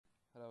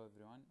Hello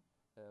everyone.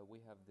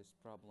 We have this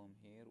problem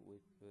here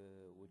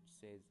which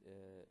says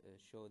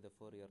show the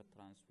Fourier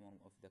transform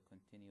of the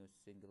continuous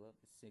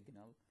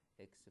signal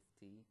x of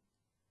t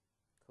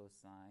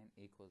cosine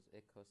equals a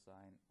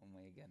cosine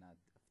omega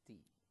naught of t.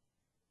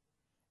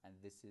 And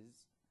this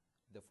is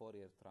the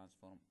Fourier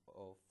transform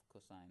of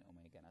cosine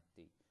omega naught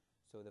t.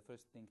 So the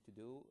first thing to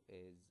do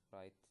is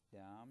write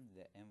down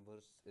the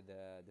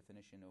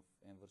definition of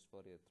inverse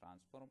Fourier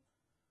transform,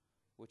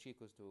 which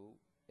equals to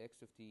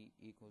x of t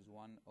equals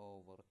 1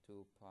 over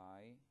 2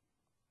 pi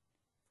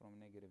from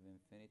negative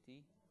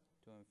infinity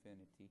to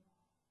infinity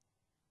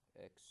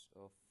x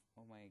of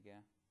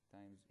omega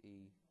times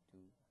e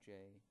to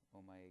j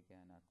omega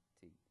naught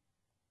t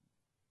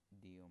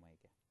d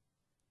omega.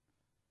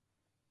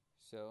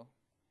 So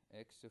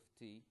x of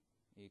t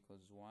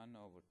equals 1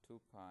 over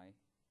 2 pi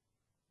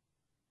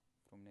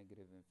from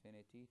negative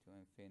infinity to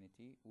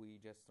infinity.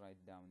 We just write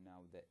down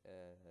now the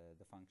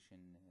function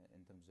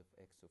in terms of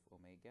x of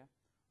omega,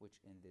 which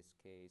in this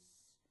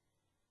case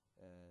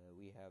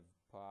we have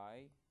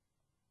pi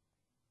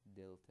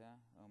delta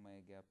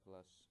omega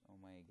plus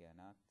omega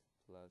naught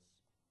plus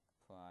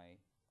pi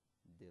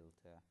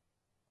delta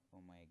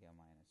omega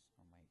minus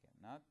omega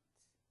naught,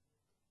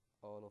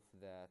 all of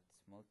that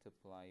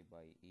multiplied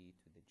by e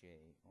to the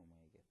j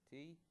omega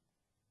t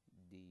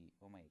d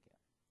omega.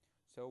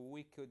 So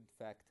we could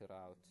factor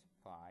out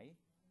pi,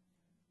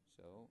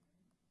 so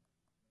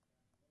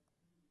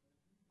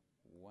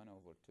 1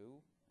 over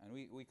 2, and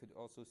we could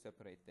also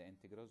separate the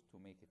integrals to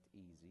make it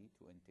easy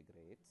to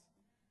integrate.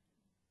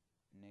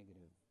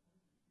 Negative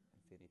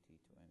infinity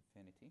to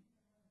infinity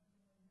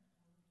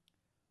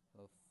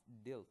of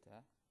delta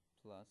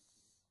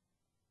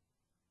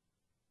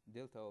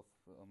of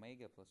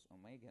omega plus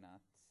omega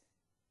naught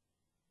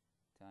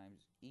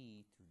times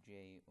e to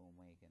j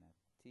omega naught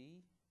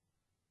t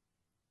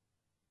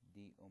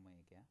d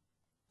omega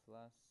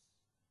plus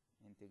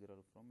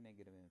integral from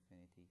negative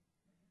infinity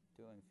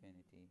to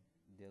infinity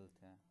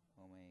delta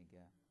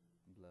omega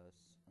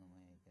plus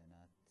omega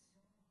naught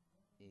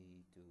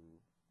e to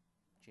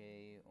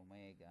j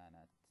omega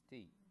naught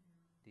t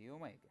d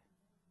omega.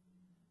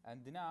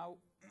 And now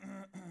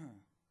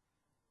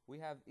we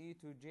have e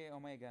to j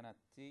omega naught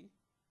t,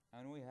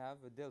 and we have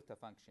a delta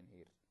function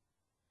here.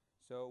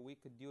 So we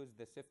could use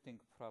the shifting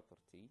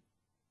property.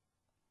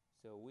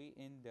 So we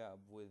end up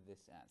with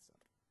this answer.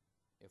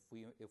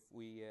 If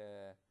we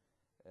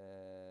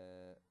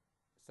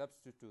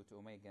substitute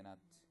omega naught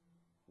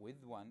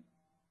with 1,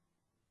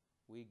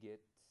 we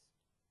get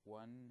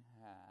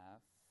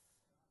 1/2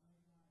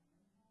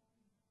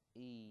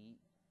 e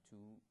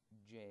to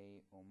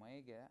j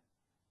omega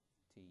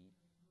t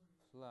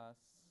plus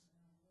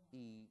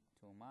e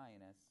to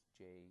minus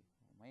j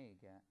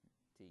omega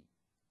t.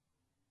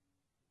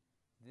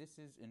 This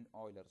is in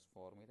Euler's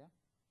formula,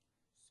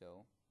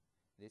 so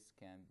this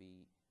can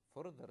be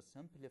further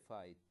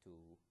simplified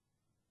to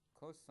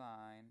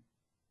cosine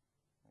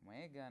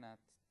omega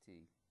naught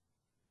t.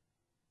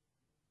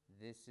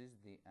 This is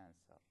the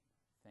answer.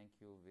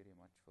 Thank you very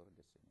much for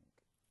listening.